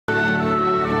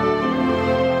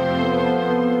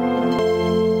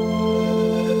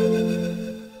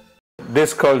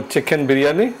dish called chicken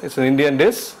biryani. It's an Indian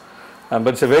dish, but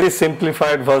it's a very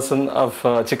simplified version of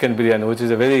chicken biryani, which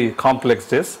is a very complex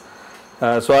dish.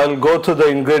 So I'll go through the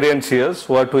ingredients here,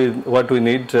 what we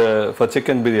need for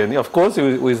chicken biryani. Of course,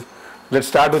 let's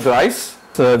start with rice.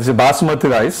 So this is basmati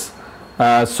rice,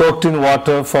 soaked in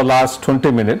water for last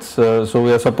 20 minutes. So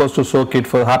we are supposed to soak it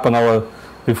for half an hour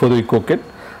before we cook it.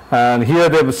 And here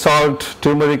they have salt,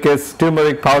 turmeric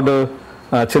powder,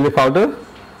 chili powder.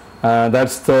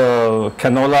 That's the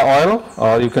canola oil,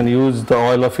 or you can use the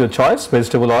oil of your choice,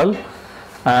 vegetable oil.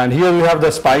 And here we have the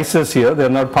spices here, they are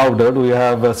not powdered. We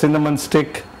have cinnamon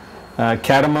stick,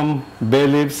 cardamom, bay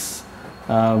leaves,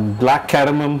 black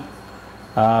cardamom,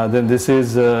 then this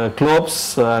is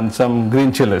cloves and some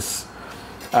green chilies.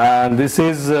 And this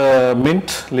is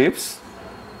mint leaves,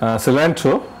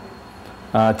 cilantro,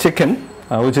 chicken,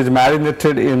 which is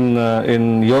marinated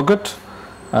in yogurt,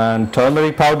 and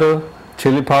turmeric powder,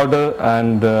 chili powder,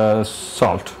 and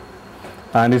salt.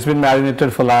 And it's been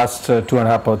marinated for last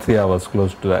 2.5 or 3 hours,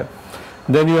 close to that.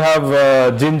 Then you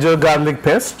have ginger garlic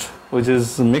paste, which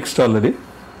is mixed already.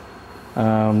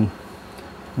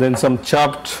 Then some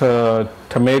chopped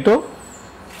tomato,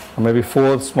 maybe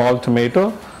 4 small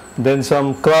tomato. Then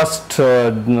some crushed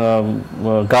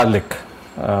garlic.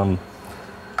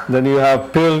 Then you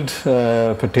have peeled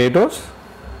potatoes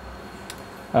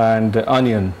and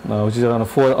onion, which is around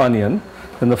 4 onion.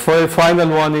 And the final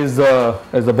one is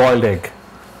the boiled egg,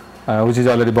 which is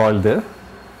already boiled there.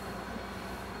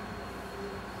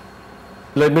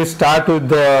 Let me start with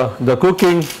the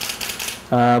cooking.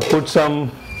 Put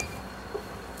some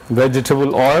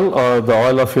vegetable oil or the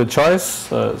oil of your choice.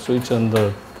 Switch on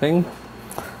the thing.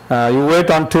 You wait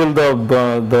until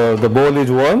the bowl is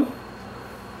warm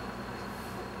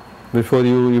before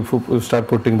you start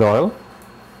putting the oil.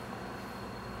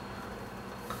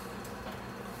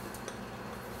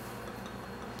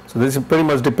 So this pretty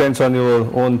much depends on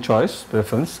your own choice,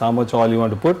 preference, how much oil you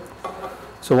want to put.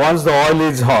 So once the oil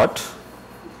is hot,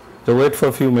 so wait for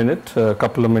a few minutes, a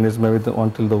couple of minutes maybe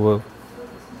until the work.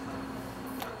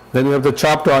 Then you have the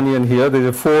chopped onion here. There is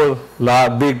a 4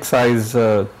 big size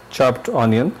chopped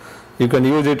onion. You can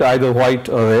use it either white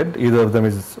or red, either of them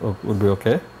would be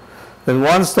okay. Then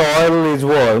once the oil is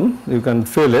warm, you can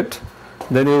fill it.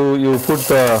 Then you put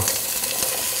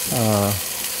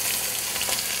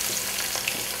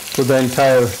the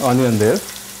entire onion there.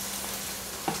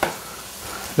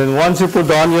 Then once you put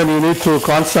the onion, you need to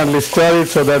constantly stir it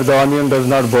so that the onion does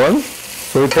not burn.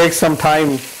 So it takes some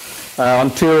time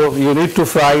until you need to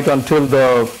fry it until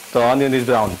the onion is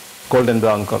brown, golden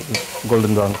brown color.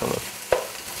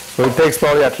 So it takes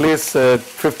probably at least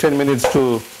 15 minutes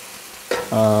to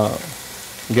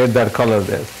get that color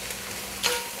there.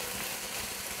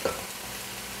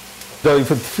 So if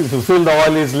you feel the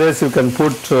oil is less, you can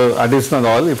put additional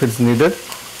oil if it's needed,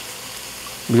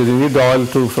 because you need the oil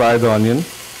to fry the onion.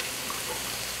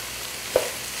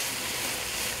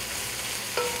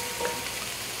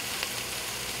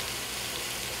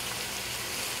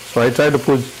 So I try to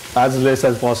put as less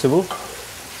as possible.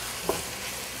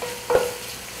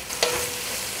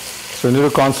 So you need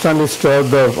to constantly stir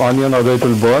the onion, or it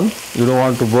will burn. You don't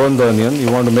want to burn the onion,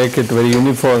 you want to make it very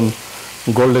uniform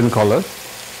golden color.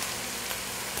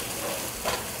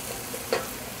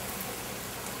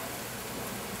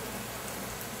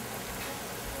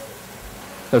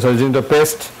 So ginger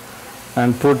paste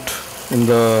and put in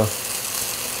the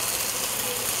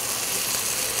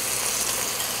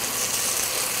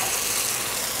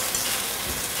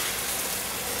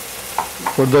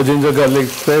ginger garlic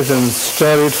paste and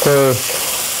stir it for.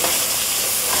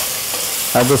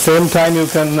 At the same time, you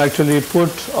can actually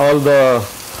put all the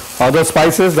other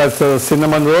spices. That's the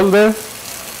cinnamon roll there,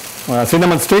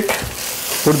 cinnamon stick.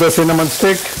 Put the cinnamon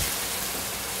stick.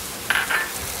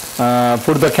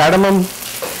 Put the cardamom.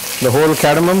 The whole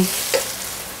cardamom,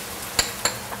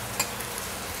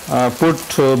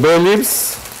 put bay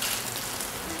leaves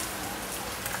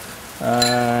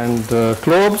and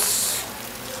cloves,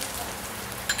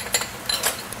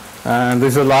 and this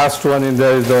is the last one in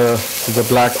there, is the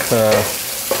black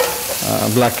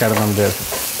cardamom there.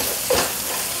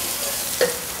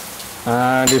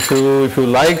 And if you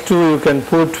like to, you can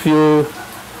put few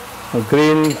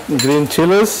green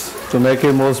chilies to make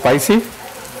it more spicy.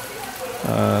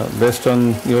 Based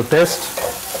on your taste.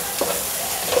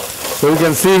 So you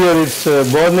can see here it's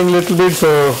burning a little bit,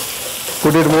 so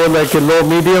put it more like a low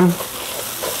medium,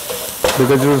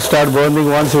 because it will start burning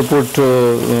once you put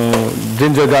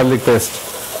ginger garlic paste.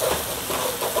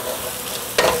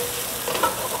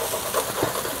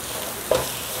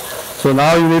 So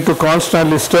now you need to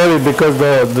constantly stir it, because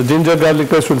the ginger garlic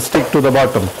paste will stick to the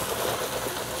bottom.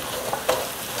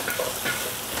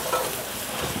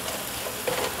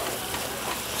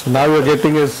 now you are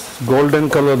getting is golden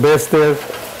color base there.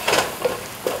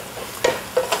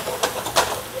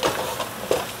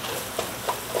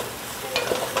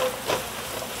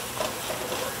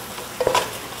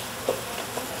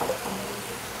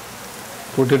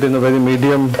 Put it in a very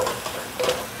medium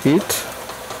heat.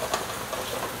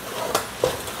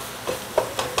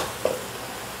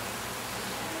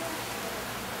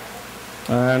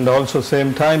 And also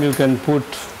same time you can put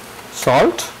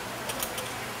salt,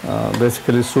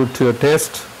 basically suit to your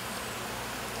taste.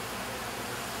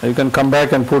 You can come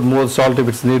back and put more salt if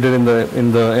it's needed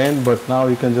in the end, but now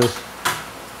you can just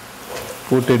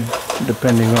put it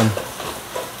depending on.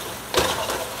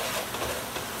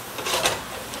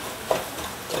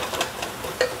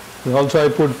 Also I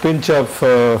put pinch of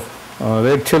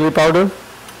red chili powder.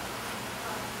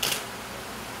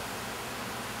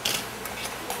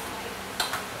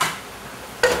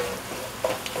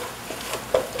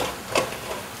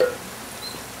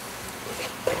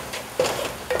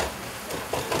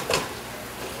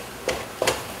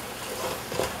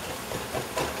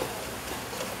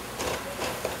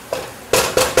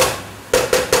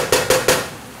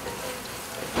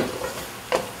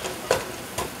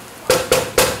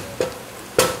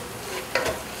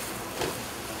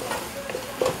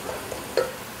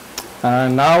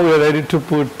 And now we are ready to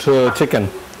put chicken.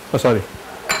 Oh, sorry,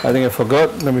 I think I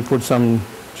forgot. Let me put some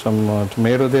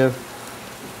tomato there.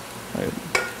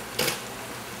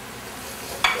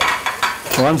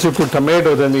 Once you put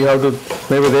tomato, then you have to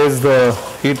maybe raise the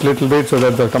heat little bit so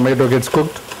that the tomato gets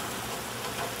cooked.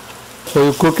 So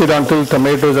you cook it until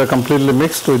tomatoes are completely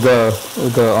mixed with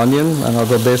the onion and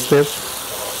other base there.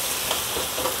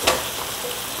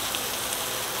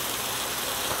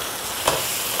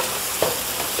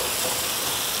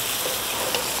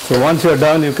 So once you are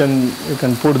done, you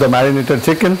can put the marinated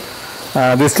chicken.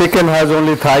 This chicken has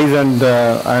only thighs and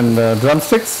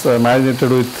drumsticks, marinated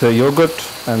with yogurt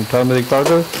and turmeric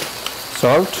powder,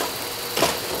 salt.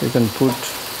 You can put.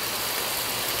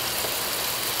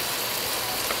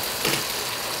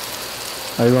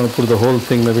 I don't want to put the whole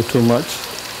thing, maybe too much.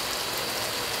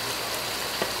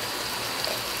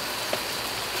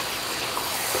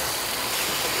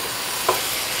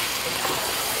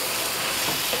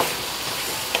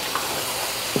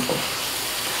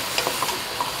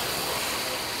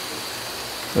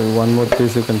 Maybe one more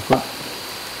piece you can put.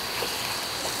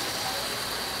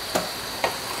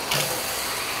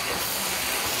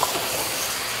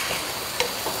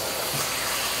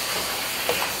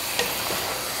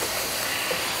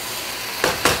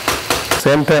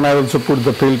 Same time I also put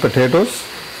the peeled potatoes.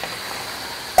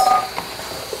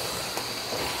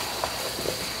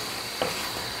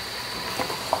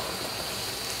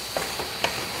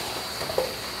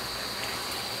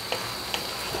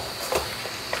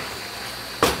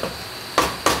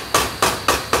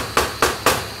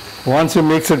 Once you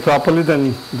mix it properly,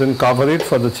 then cover it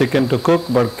for the chicken to cook,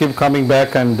 but keep coming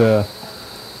back and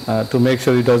to make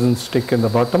sure it doesn't stick in the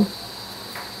bottom.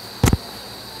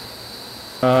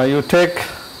 You take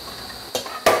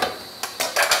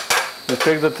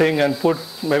the thing and put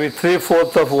maybe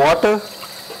 3/4 of water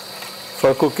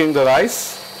for cooking the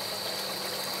rice.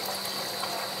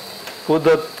 Put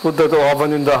the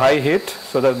oven in the high heat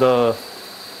so that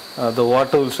the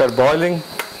water will start boiling.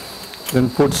 Then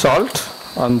put salt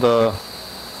on the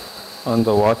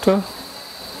water.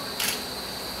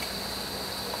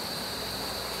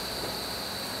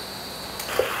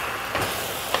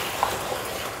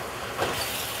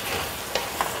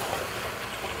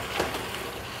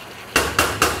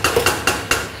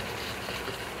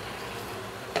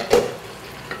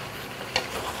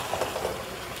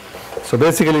 So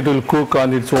basically it will cook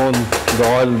on its own,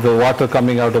 the water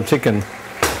coming out of chicken,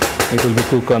 it will be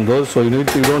cooked on those. So you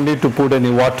don't need to put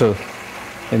any water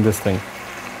in this thing.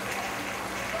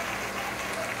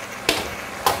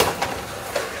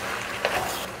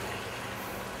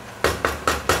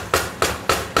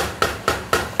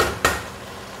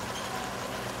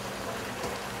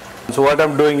 So what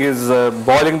I'm doing is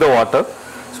boiling the water.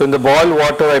 So in the boiled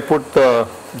water I put the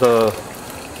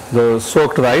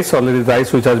soaked rice, already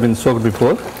rice which has been soaked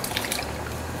before.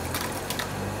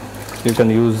 You can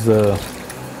use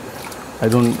I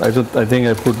think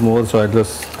I put more, so I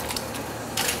just.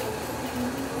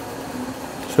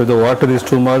 So if the water is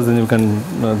too much, then you can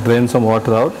drain some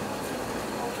water out.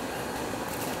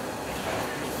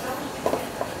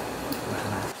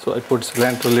 So I put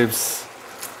cilantro leaves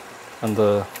on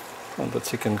the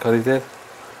chicken curry there.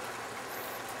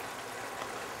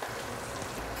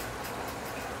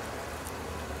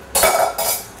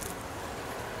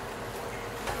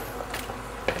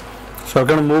 So I'm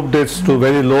going to move this to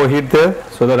very low heat there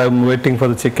so that I'm waiting for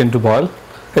the chicken to boil.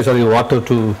 sorry, water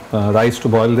to rice to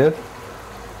boil there.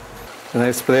 And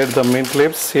I spread the mint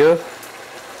leaves here.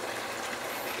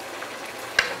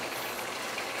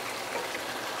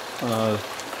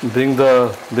 Bring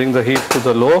the heat to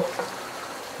the low,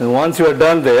 and once you are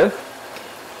done there,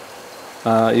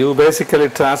 you basically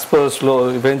transfer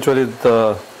eventually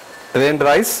the drained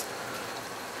rice.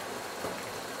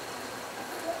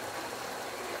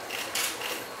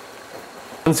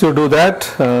 Once you do that,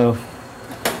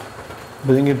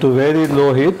 bring it to very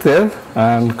low heat there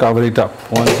and cover it up.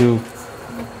 Once you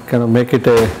kind of make it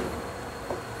a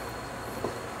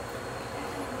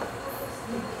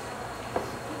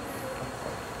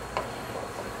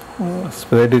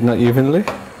spread it evenly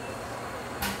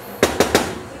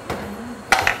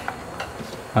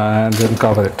and then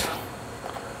cover it.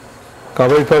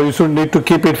 You should need to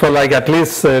keep it for like at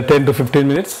least 10 to 15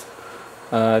 minutes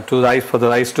for the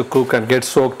rice to cook and get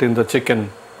soaked in the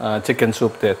chicken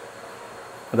soup there.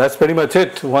 That's pretty much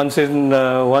it. Once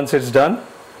it's done,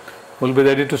 we'll be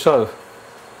ready to serve.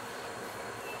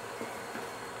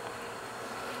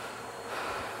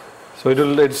 So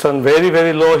it's on very,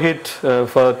 very low heat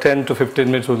for 10 to 15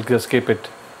 minutes. We'll just keep it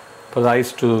for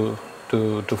rice to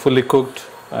fully cooked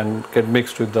and get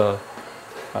mixed with the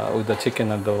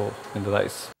chicken and in the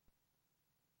rice.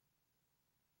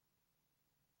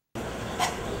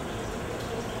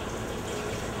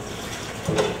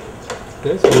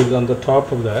 Okay, so on the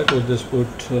top of that, we'll just put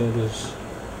this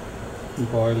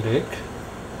boiled egg.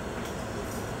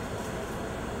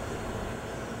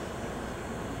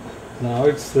 Now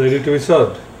it's ready to be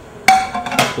served.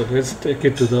 So let's take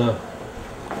it to the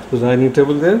dining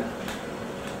table there.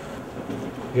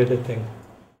 Get a thing.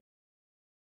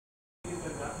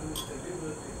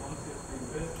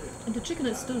 And the chicken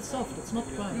is still soft, it's not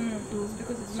dry.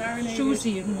 Because it's marinated.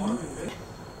 Juicy.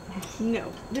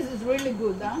 No, this is really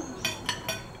good, huh?